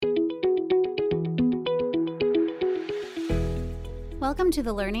Welcome to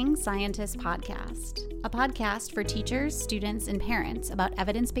the Learning Scientist Podcast, a podcast for teachers, students, and parents about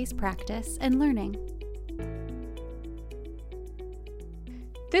evidence-based practice and learning.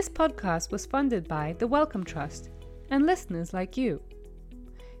 This podcast was funded by the Wellcome Trust and listeners like you.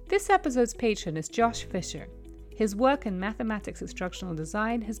 This episode's patron is Josh Fisher. His work in mathematics instructional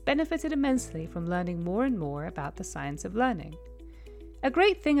design has benefited immensely from learning more and more about the science of learning. A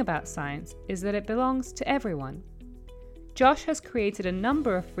great thing about science is that it belongs to everyone. Josh has created a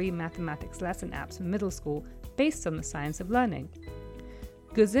number of free mathematics lesson apps for middle school based on the science of learning.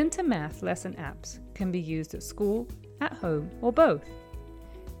 Gazinta Math lesson apps can be used at school, at home, or both.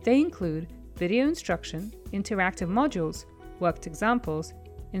 They include video instruction, interactive modules, worked examples,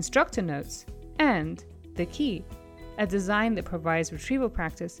 instructor notes, and the key, a design that provides retrieval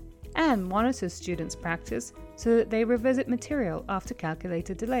practice and monitors students' practice so that they revisit material after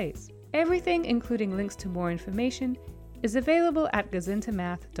calculated delays. Everything, including links to more information, is available at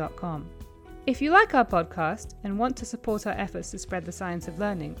gazintamath.com. If you like our podcast and want to support our efforts to spread the science of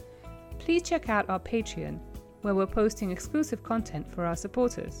learning, please check out our Patreon, where we're posting exclusive content for our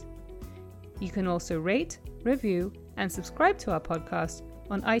supporters. You can also rate, review, and subscribe to our podcast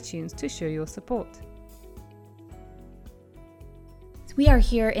on iTunes to show your support. We are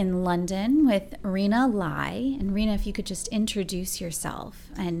here in London with Rina Lai. And Rina, if you could just introduce yourself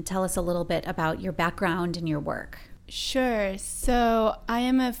and tell us a little bit about your background and your work. Sure. So I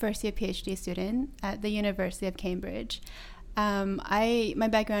am a first-year PhD student at the University of Cambridge. My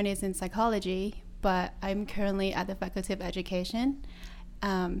background is in psychology, but I'm currently at the Faculty of Education.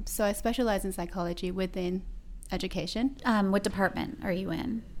 So I specialize in psychology within education. What department are you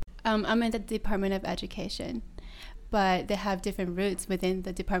in? I'm in the Department of Education, but they have different routes within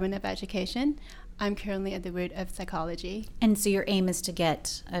the Department of Education. I'm currently at the route of psychology. And so your aim is to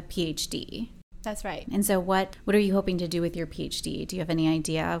get a PhD? That's right. And so what are you hoping to do with your PhD? Do you have any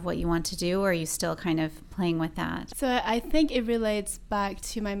idea of what you want to do, or are you still kind of playing with that? So I think it relates back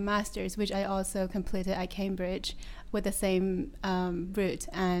to my master's, which I also completed at Cambridge with the same route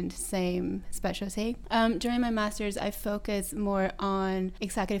and same specialty. During my master's, I focused more on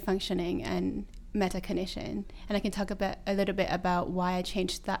executive functioning and metacognition, and I can talk a little bit about why I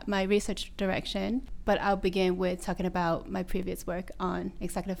changed my research direction, but I'll begin with talking about my previous work on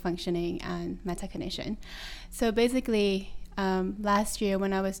executive functioning and metacognition. So basically, last year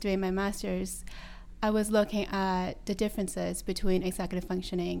when I was doing my master's, I was looking at the differences between executive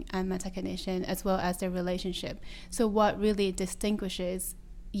functioning and metacognition, as well as their relationship. So what really distinguishes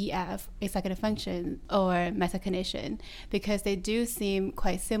EF, executive function, or metacognition, because they do seem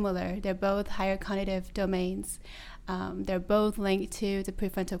quite similar. They're both higher cognitive domains. They're both linked to the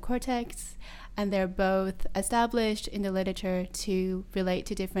prefrontal cortex, and they're both established in the literature to relate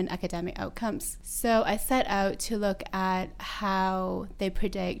to different academic outcomes. So I set out to look at how they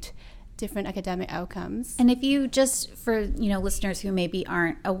predict different academic outcomes. And if you just, for listeners who maybe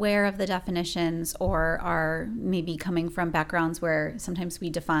aren't aware of the definitions or are maybe coming from backgrounds where sometimes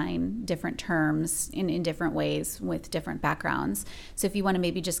we define different terms in different ways with different backgrounds. So if you want to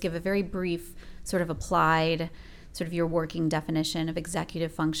maybe just give a very brief sort of applied, sort of your working definition of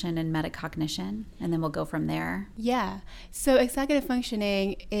executive function and metacognition, and then we'll go from there. Yeah. So executive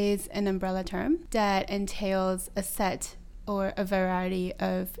functioning is an umbrella term that entails a set or a variety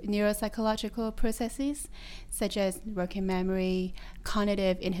of neuropsychological processes, such as working memory,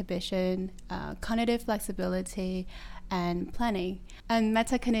 cognitive inhibition, cognitive flexibility, and planning. And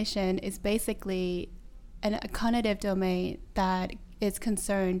metacognition is basically a cognitive domain that is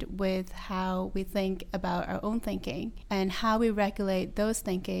concerned with how we think about our own thinking and how we regulate those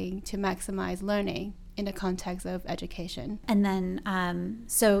thinking to maximize learning in the context of education. And then,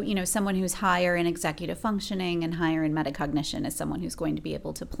 someone who's higher in executive functioning and higher in metacognition is someone who's going to be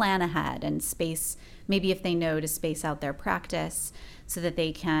able to plan ahead and space, maybe if they know to space out their practice so that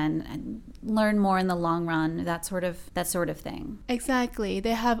they can learn more in the long run, that sort of thing. Exactly.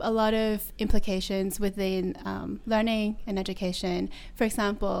 They have a lot of implications within learning and education. For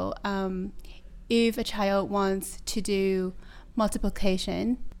example, if a child wants to do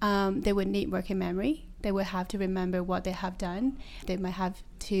multiplication, they would need working memory. They would have to remember what they have done. They might have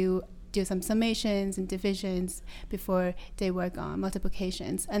to do some summations and divisions before they work on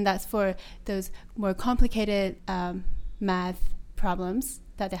multiplications. And that's for those more complicated math problems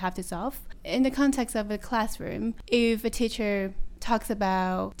that they have to solve. In the context of a classroom, if a teacher talks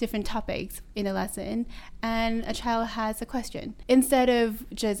about different topics in a lesson and a child has a question, instead of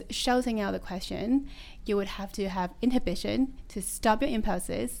just shouting out the question, you would have to have inhibition to stop your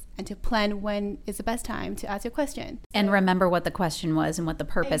impulses and to plan when is the best time to ask your question. And remember what the question was and what the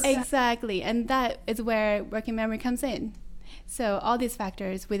purpose. Exactly. And that is where working memory comes in. So all these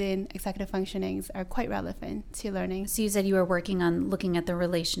factors within executive functionings are quite relevant to learning. So you said you were working on looking at the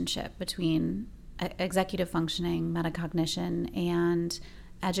relationship between executive functioning, metacognition, and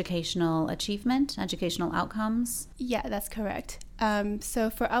educational achievement, educational outcomes? Yeah, that's correct. So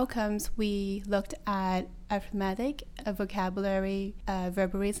for outcomes, we looked at arithmetic, vocabulary,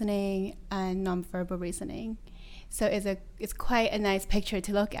 verbal reasoning, and nonverbal reasoning. So it's quite a nice picture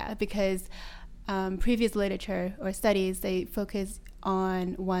to look at because previous literature or studies, they focus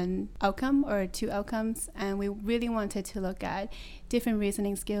on one outcome or two outcomes, and we really wanted to look at different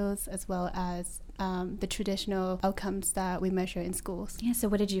reasoning skills as well as the traditional outcomes that we measure in schools. Yeah, so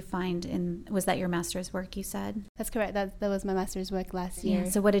what did you find was that your master's work, you said? That's correct. That was my master's work last year. Yeah,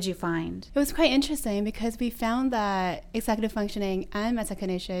 so what did you find? It was quite interesting because we found that executive functioning and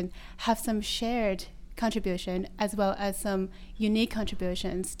metacognition have some shared contribution as well as some unique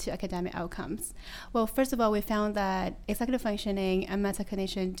contributions to academic outcomes. Well, first of all, we found that executive functioning and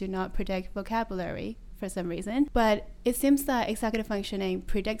metacognition do not predict vocabulary for some reason, but it seems that executive functioning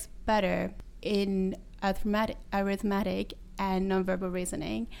predicts better in arithmetic and nonverbal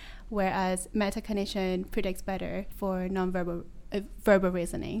reasoning, whereas metacognition predicts better for verbal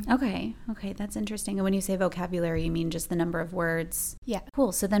reasoning. Okay, that's interesting. And when you say vocabulary, you mean just the number of words? Yeah.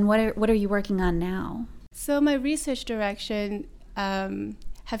 Cool. So then what are you working on now? So my research direction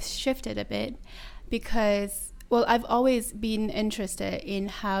have shifted a bit because, well, I've always been interested in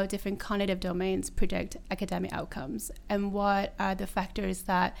how different cognitive domains predict academic outcomes and what are the factors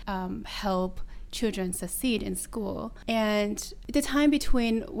that help children succeed in school. And the time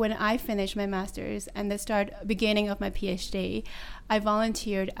between when I finished my master's and the beginning of my PhD, I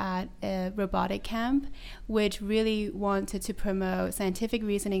volunteered at a robotic camp, which really wanted to promote scientific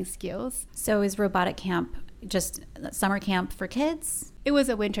reasoning skills. So is robotic camp just summer camp for kids? It was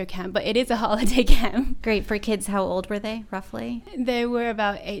a winter camp, but it is a holiday camp. Great. For kids, how old were they, roughly? They were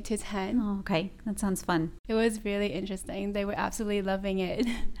about 8 to 10. Oh, okay. That sounds fun. It was really interesting. They were absolutely loving it.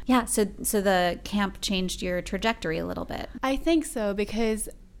 Yeah, so the camp changed your trajectory a little bit. I think so, because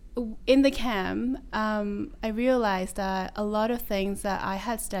in the camp, I realized that a lot of things that I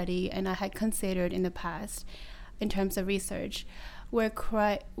had studied and I had considered in the past in terms of research were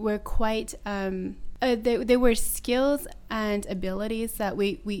quite they were skills and abilities that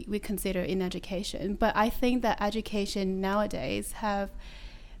we consider in education. But I think that education nowadays have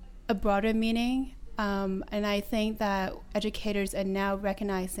a broader meaning. And I think that educators are now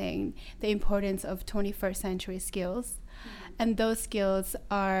recognizing the importance of 21st century skills. And those skills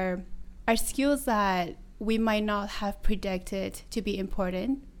are skills that we might not have predicted to be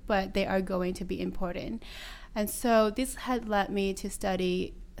important, but they are going to be important. And so this had led me to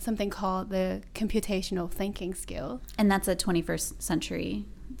study something called the computational thinking skill. And that's a 21st century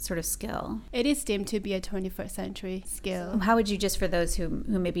sort of skill. It is deemed to be a 21st century skill. So how would you, just for those who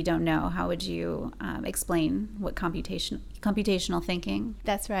maybe don't know, how would you explain what computational thinking?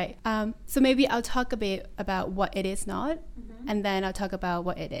 That's right. So maybe I'll talk a bit about what it is not, and then I'll talk about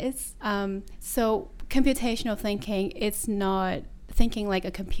what it is. So computational thinking is not thinking like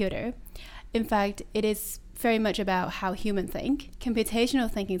a computer. In fact, it is very much about how humans think. Computational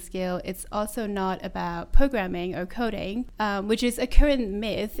thinking skill is also not about programming or coding, which is a current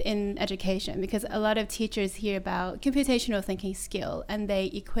myth in education because a lot of teachers hear about computational thinking skill and they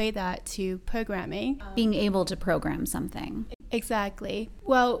equate that to programming. Being able to program something. Exactly.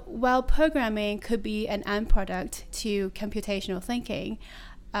 Well, while programming could be an end product to computational thinking,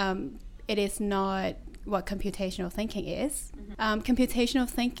 it is not what computational thinking is. Computational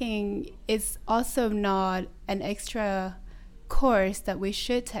thinking is also not an extra course that we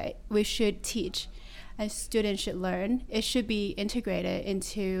should teach and students should learn. It should be integrated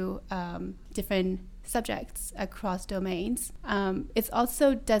into different subjects across domains. It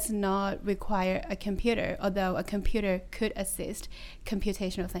also does not require a computer, although a computer could assist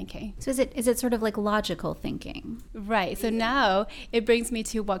computational thinking. So is it sort of like logical thinking? Right. So now it brings me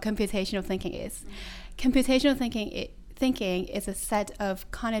to what computational thinking is. Computational thinking is a set of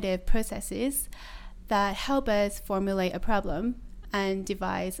cognitive processes that help us formulate a problem and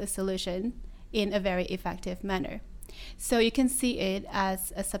devise a solution in a very effective manner. So you can see it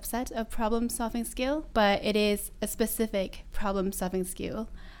as a subset of problem-solving skill, but it is a specific problem-solving skill.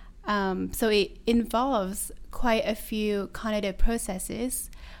 So it involves quite a few cognitive processes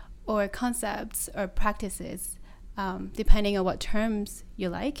or concepts or practices, depending on what terms you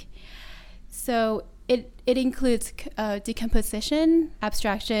like. So it includes decomposition,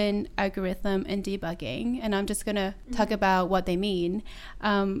 abstraction, algorithm, and debugging. And I'm just going to talk about what they mean.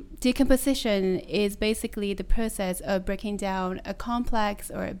 Decomposition is basically the process of breaking down a complex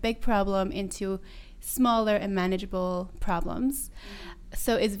or a big problem into smaller and manageable problems.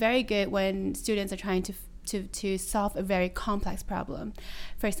 So it's very good when students are trying to solve a very complex problem.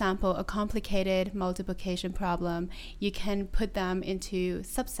 For example, a complicated multiplication problem, you can put them into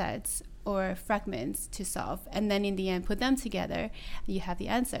subsets or fragments to solve, and then in the end put them together, you have the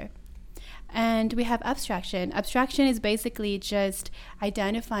answer. And we have abstraction. Abstraction is basically just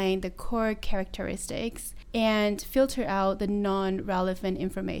identifying the core characteristics and filter out the non-relevant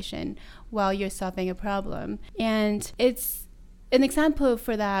information while you're solving a problem. And it's an example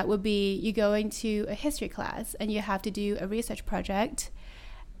for that would be you go into a history class and you have to do a research project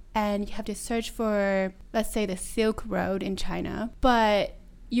and you have to search for, let's say, the Silk Road in China, but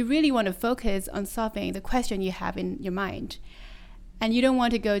you really want to focus on solving the question you have in your mind. And you don't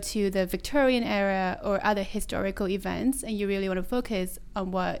want to go to the Victorian era or other historical events, and you really want to focus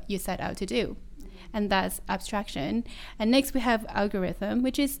on what you set out to do. And that's abstraction. And next we have algorithm,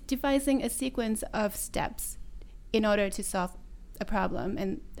 which is devising a sequence of steps in order to solve a problem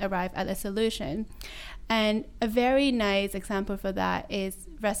and arrive at a solution. And a very nice example for that is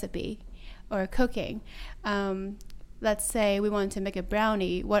recipe or cooking. Let's say we want to make a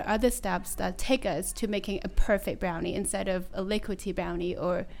brownie. What are the steps that take us to making a perfect brownie instead of a liquidy brownie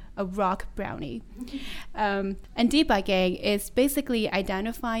or a rock brownie? And debugging is basically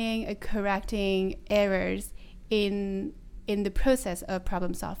identifying and correcting errors in the process of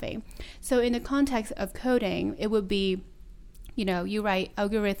problem solving. So in the context of coding, it would be, you write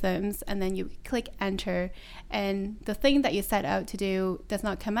algorithms and then you click enter, and the thing that you set out to do does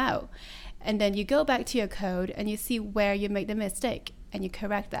not come out. And then you go back to your code and you see where you made the mistake and you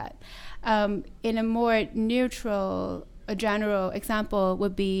correct that. In a more neutral, a general example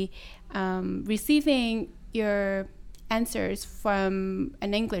would be receiving your answers from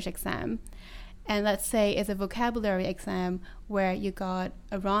an English exam. And let's say it's a vocabulary exam where you got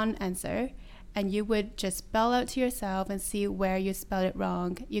a wrong answer, and you would just spell out to yourself and see where you spelled it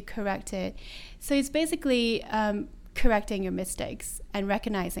wrong. You correct it. So it's basically correcting your mistakes and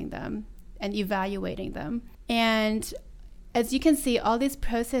recognizing them and evaluating them. And as you can see, all these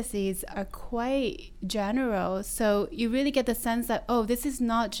processes are quite general. So you really get the sense that, this is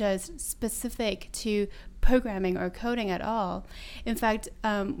not just specific to programming or coding at all. In fact,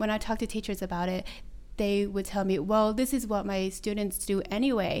 when I talk to teachers about it, they would tell me, well, this is what my students do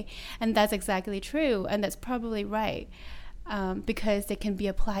anyway. And that's exactly true. And that's probably right, because they can be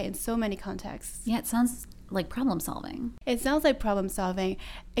applied in so many contexts. Yeah, it sounds like problem solving. It sounds like problem solving,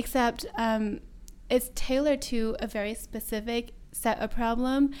 except it's tailored to a very specific set of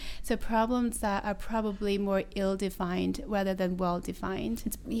problem. So problems that are probably more ill-defined rather than well-defined.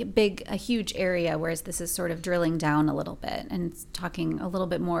 It's a huge area, whereas this is sort of drilling down a little bit and talking a little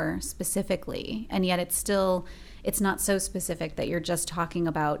bit more specifically. And yet it's not so specific that you're just talking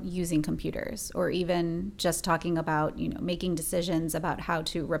about using computers or even just talking about, making decisions about how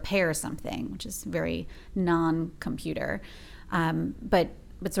to repair something, which is very non-computer.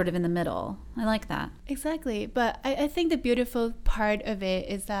 But sort of in the middle. I like that. Exactly. But I think the beautiful part of it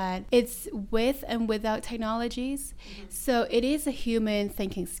is that it's with and without technologies. So it is a human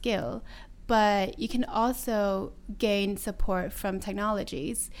thinking skill, but you can also gain support from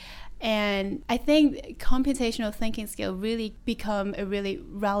technologies. And I think computational thinking skill really become a really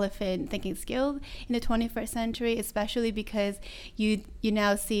relevant thinking skill in the 21st century, especially because you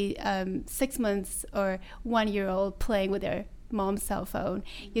now see 6 months or 1-year-old playing with their mom's cell phone.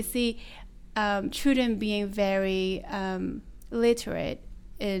 You see children being very literate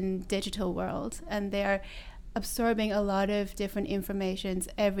in digital world, and they're absorbing a lot of different informations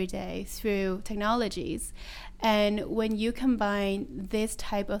every day through technologies. And when you combine this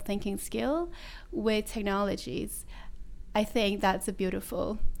type of thinking skill with technologies, I think that's a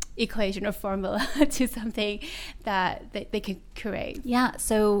beautiful equation or formula to something that they can create. Yeah,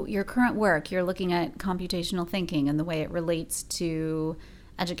 so your current work, you're looking at computational thinking and the way it relates to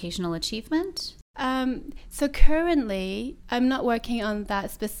educational achievement? So currently, I'm not working on that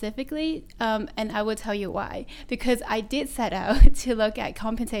specifically, and I will tell you why. Because I did set out to look at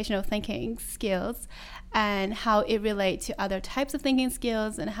computational thinking skills and how it relates to other types of thinking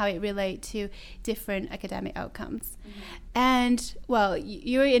skills and how it relates to different academic outcomes. And, well,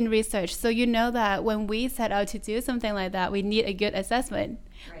 you're in research, so you know that when we set out to do something like that, we need a good assessment.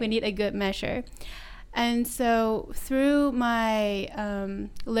 Right. We need a good measure. And so through my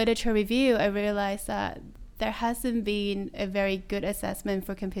literature review, I realized that there hasn't been a very good assessment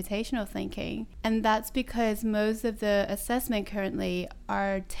for computational thinking. And that's because most of the assessment currently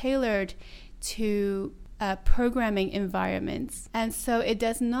are tailored to programming environments. And so it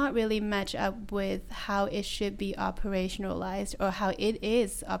does not really match up with how it should be operationalized or how it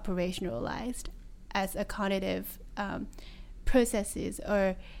is operationalized. as a cognitive processes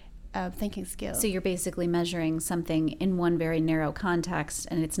or thinking skill. So you're basically measuring something in one very narrow context,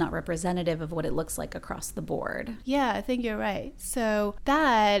 and it's not representative of what it looks like across the board. Yeah, I think you're right. So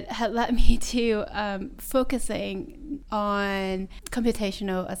that had led me to focusing on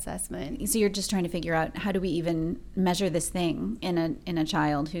computational assessment. So you're just trying to figure out, how do we even measure this thing in a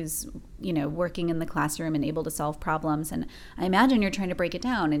child who's, you know, working in the classroom and able to solve problems? And I imagine you're trying to break it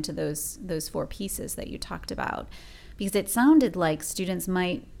down into those 4 pieces that you talked about, because it sounded like students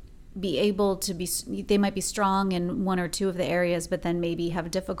might be able to they might be strong in 1 or 2 of the areas, but then maybe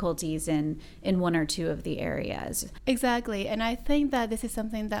have difficulties in 1 or 2 of the areas. Exactly. And I think that this is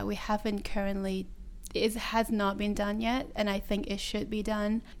something that we haven't currently, it has not been done yet, and I think it should be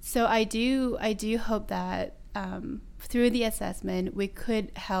done. So I do hope that through the assessment we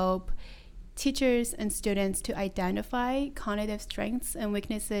could help teachers and students to identify cognitive strengths and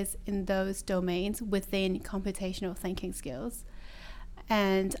weaknesses in those domains within computational thinking skills.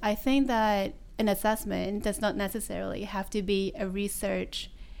 And I think that an assessment does not necessarily have to be a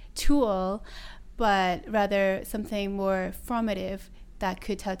research tool, but rather something more formative that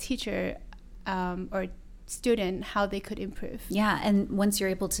could tell teacher or student how they could improve. Yeah, and once you're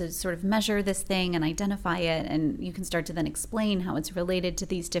able to sort of measure this thing and identify it, and you can start to then explain how it's related to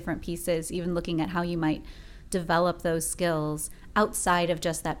these different pieces, even looking at how you might develop those skills outside of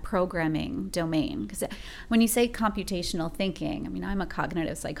just that programming domain. Because when you say computational thinking, I mean, I'm a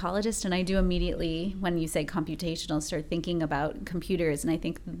cognitive psychologist, and I do immediately, when you say computational, start thinking about computers. And I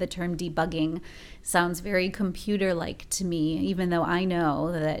think the term debugging sounds very computer-like to me, even though I know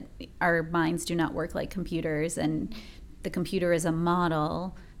that our minds do not work like computers, and the computer is a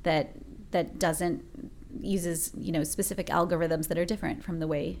model that uses, you know, specific algorithms that are different from the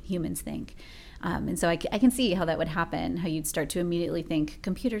way humans think. And so I can see how that would happen, how you'd start to immediately think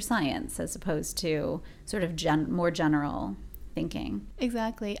computer science as opposed to sort of more general thinking.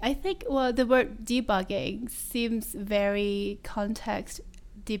 Exactly. I think, well, the word debugging seems very context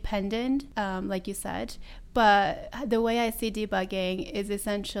dependent, like you said. But the way I see debugging is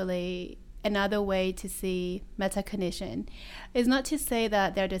essentially another way to see metacognition. It's not to say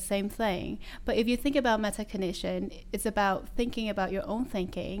that they're the same thing, but if you think about metacognition, it's about thinking about your own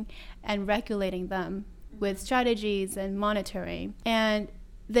thinking and regulating them with strategies and monitoring. And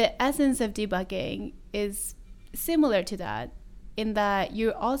the essence of debugging is similar to that, in that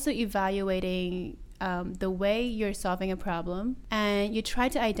you're also evaluating the way you're solving a problem, and you try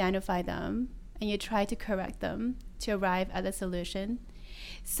to identify them and you try to correct them to arrive at a solution.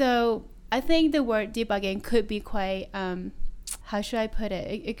 So I think the word debugging could be quite, how should I put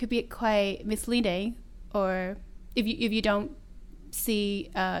it? It could be quite misleading, or if you don't see,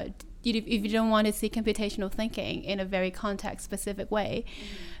 if you don't want to see computational thinking in a very context-specific way.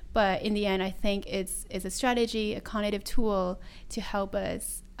 Mm-hmm. But in the end, I think it's a strategy, a cognitive tool to help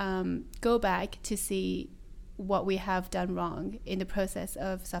us go back to see what we have done wrong in the process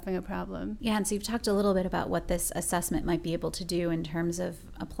of solving a problem. Yeah, and so you've talked a little bit about what this assessment might be able to do in terms of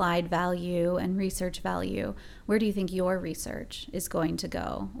applied value and research value. Where do you think your research is going to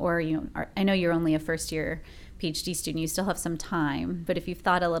go? Or, I know you're only a first-year PhD student, you still have some time, but if you've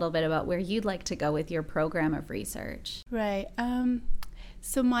thought a little bit about where you'd like to go with your program of research. Right.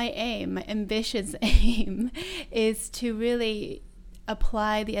 So my ambitious aim is to really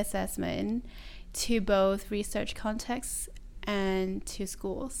apply the assessment to both research contexts and to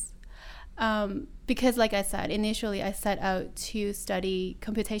schools. Because like I said, initially I set out to study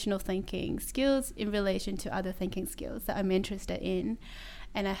computational thinking skills in relation to other thinking skills that I'm interested in.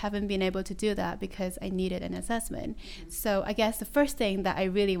 And I haven't been able to do that because I needed an assessment. So I guess the first thing that I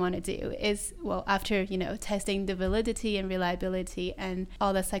really want to do is, well, after, testing the validity and reliability and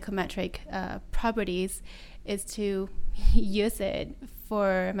all the psychometric properties, is to use it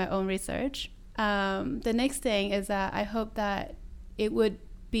for my own research. The next thing is that I hope that it would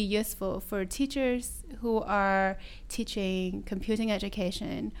be useful for teachers who are teaching computing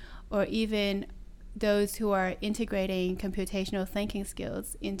education, or even those who are integrating computational thinking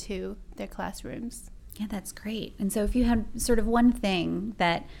skills into their classrooms. Yeah, that's great. And so if you had sort of one thing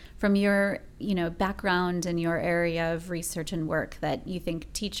that from your, background and your area of research and work that you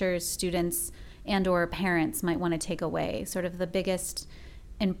think teachers, students, and or parents might want to take away, sort of the biggest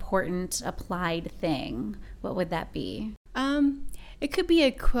important applied thing, what would that be? It could be a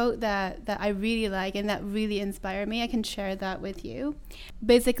quote that I really like and that really inspired me. I can share that with you.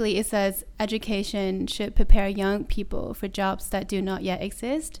 Basically, it says, education should prepare young people for jobs that do not yet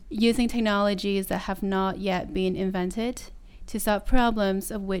exist, using technologies that have not yet been invented to solve problems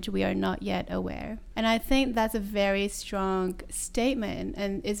of which we are not yet aware. And I think that's a very strong statement,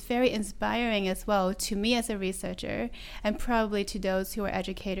 and it's very inspiring as well to me as a researcher, and probably to those who are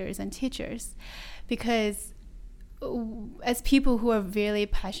educators and teachers, because as people who are really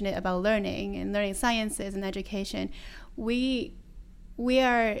passionate about learning and learning sciences and education, we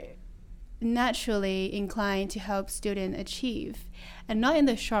are naturally inclined to help students achieve, and not in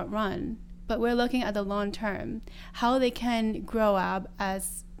the short run, but we're looking at the long term, how they can grow up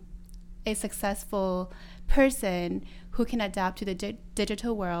as a successful person who can adapt to the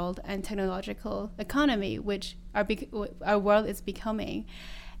digital world and technological economy, which our world is becoming.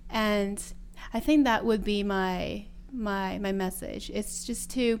 And I think that would be my message. It's just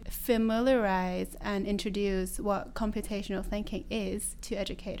to familiarize and introduce what computational thinking is to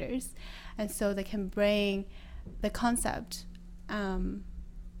educators, and so they can bring the concept and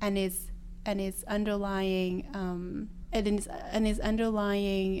its underlying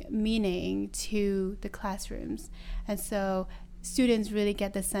meaning to the classrooms, and so students really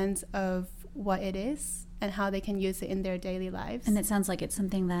get the sense of what it is and how they can use it in their daily lives. And it sounds like it's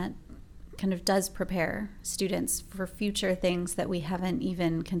something that kind of does prepare students for future things that we haven't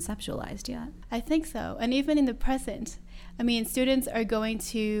even conceptualized yet. I think so. And even in the present, I mean, students are going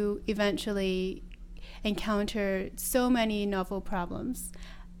to eventually encounter so many novel problems,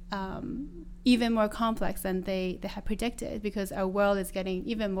 even more complex than they had predicted, because our world is getting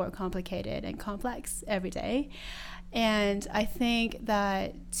even more complicated and complex every day. And I think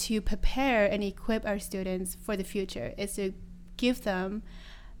that to prepare and equip our students for the future is to give them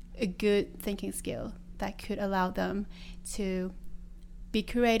a good thinking skill that could allow them to be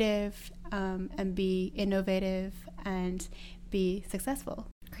creative and be innovative and be successful.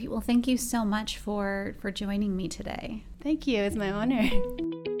 Great. Well, thank you so much for joining me today. Thank you. It's my honor.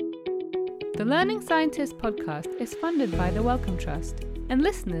 The Learning Scientist podcast is funded by the Wellcome Trust and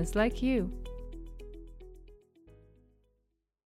listeners like you.